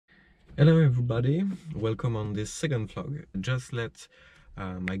Hello everybody, welcome on this second vlog. Just let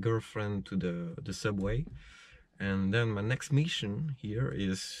my girlfriend to the subway, and then my next mission here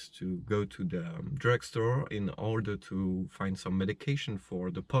is to go to the drugstore in order to find some medication for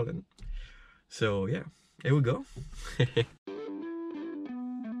the pollen. So yeah, here we go.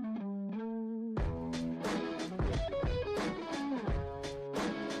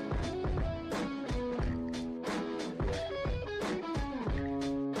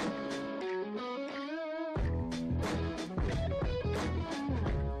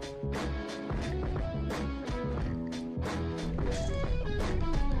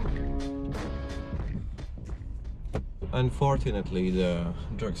 Unfortunately, the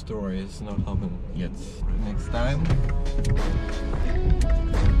drugstore is not open yet. Next time.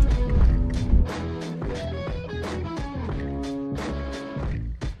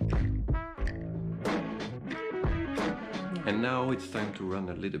 And now it's time to run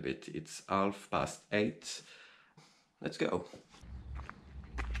a little bit. It's 8:30. Let's go.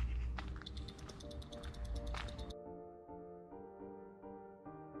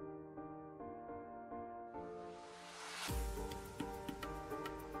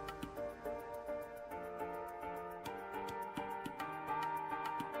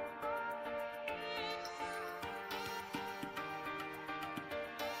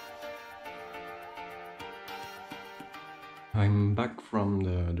 I'm back from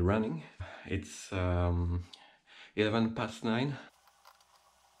the running. It's 9:11.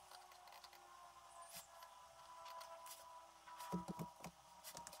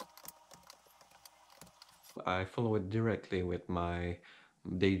 I follow it directly with my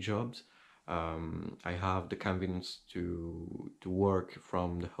day jobs. I have the convenience to work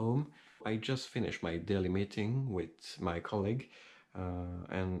from the home. I just finished my daily meeting with my colleague,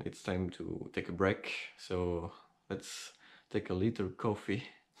 and it's time to take a break. So let's take a little coffee.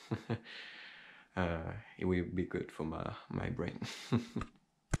 It will be good for my brain.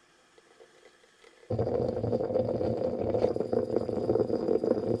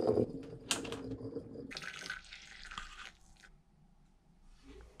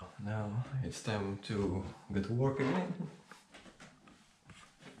 Now it's time to go to work again.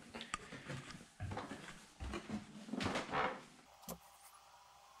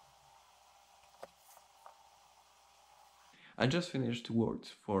 I just finished work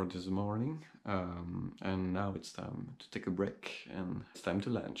for this morning, and now it's time to take a break and it's time to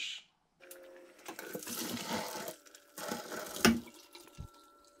lunch.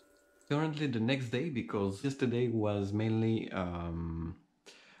 Currently the next day, because yesterday was mainly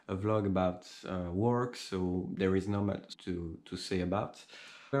a vlog about work, so there is not much to say about.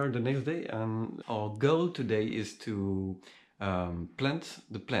 The next day, and our goal today is to plant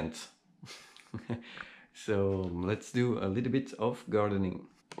the plant. So let's do a little bit of gardening.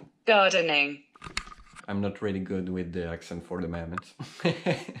 Gardening. I'm not really good with the accent for the moment.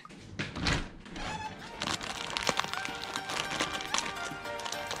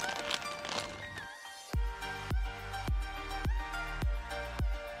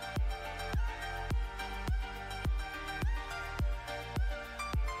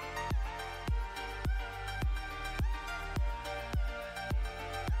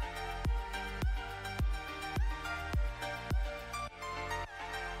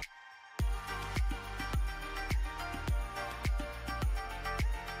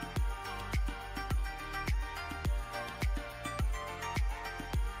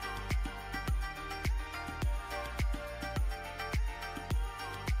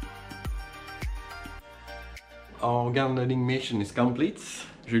 Our gardening mission is complete.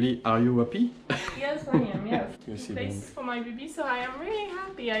 Julie, are you happy? Yes, I am, yes. You see Place for my baby, so I am really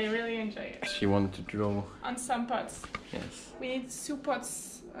happy. I really enjoy it. She wanted to draw. On some pots. Yes. We need 2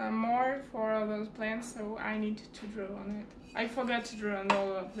 pots more for all those plants, so I need to draw on it. I forgot to draw on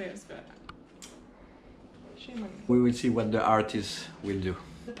all of this, but shame on me. We will see what the artist will do.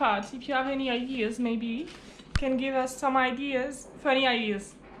 The pot, if you have any ideas, maybe can give us some ideas. Funny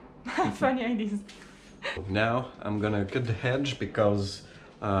ideas. Funny ideas. Now I'm gonna cut the hedge because,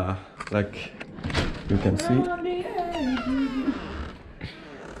 like you can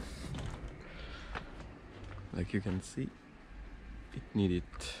see, it needed.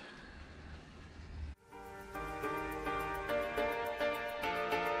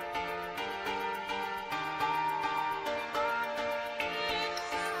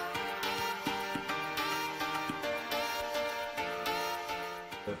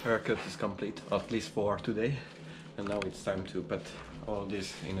 The haircut is complete, at least for today, and now it's time to put all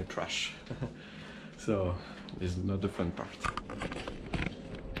this in the trash. So this is not the fun part.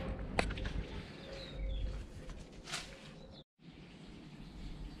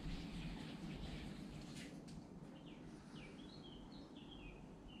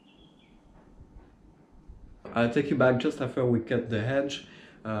 I'll take you back just after we cut the hedge.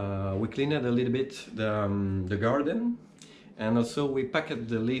 We cleaned a little bit the garden, and also we packed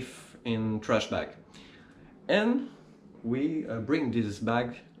the leaf in trash bag. And we bring this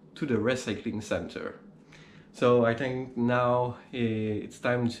bag to the recycling center. So I think now it's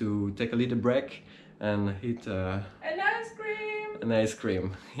time to take a little break and eat an ice cream. An ice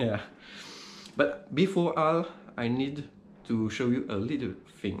cream, yeah. But before all, I need to show you a little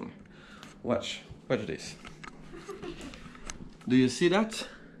thing. Watch this. Do you see that?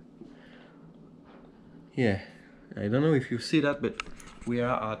 Yeah, I don't know if you see that, but we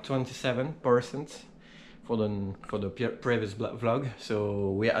are at 27% for the previous vlog.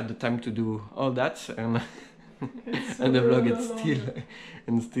 So we had the time to do all that, and and the vlog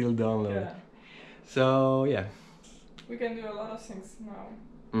is still download. Yeah. So yeah, we can do a lot of things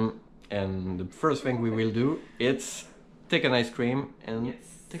now. And the first thing we will do is take an ice cream and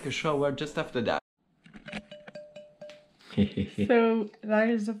take a shower just after that. So that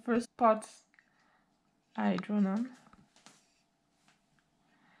is the first pot I drawn on.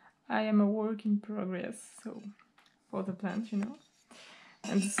 I am a work in progress, so for the plant, you know.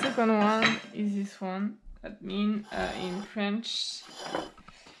 And the second one is this one. That means in French,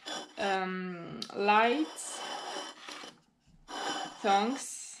 light,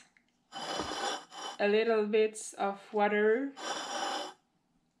 tongues, a little bit of water,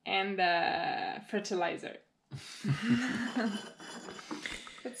 and fertilizer.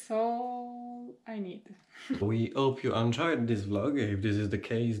 That's all I need. We hope you enjoyed this vlog. If this is the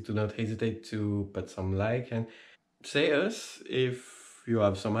case, do not hesitate to put some like and say us if you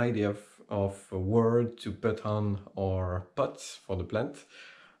have some idea of a word to put on our pots for the plant,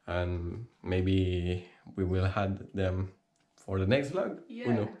 and maybe we will add them for the next vlog. Yeah.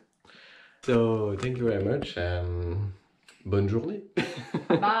 Who knows? So thank you very much and bonne journée.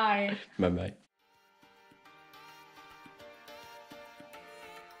 Bye. Bye bye.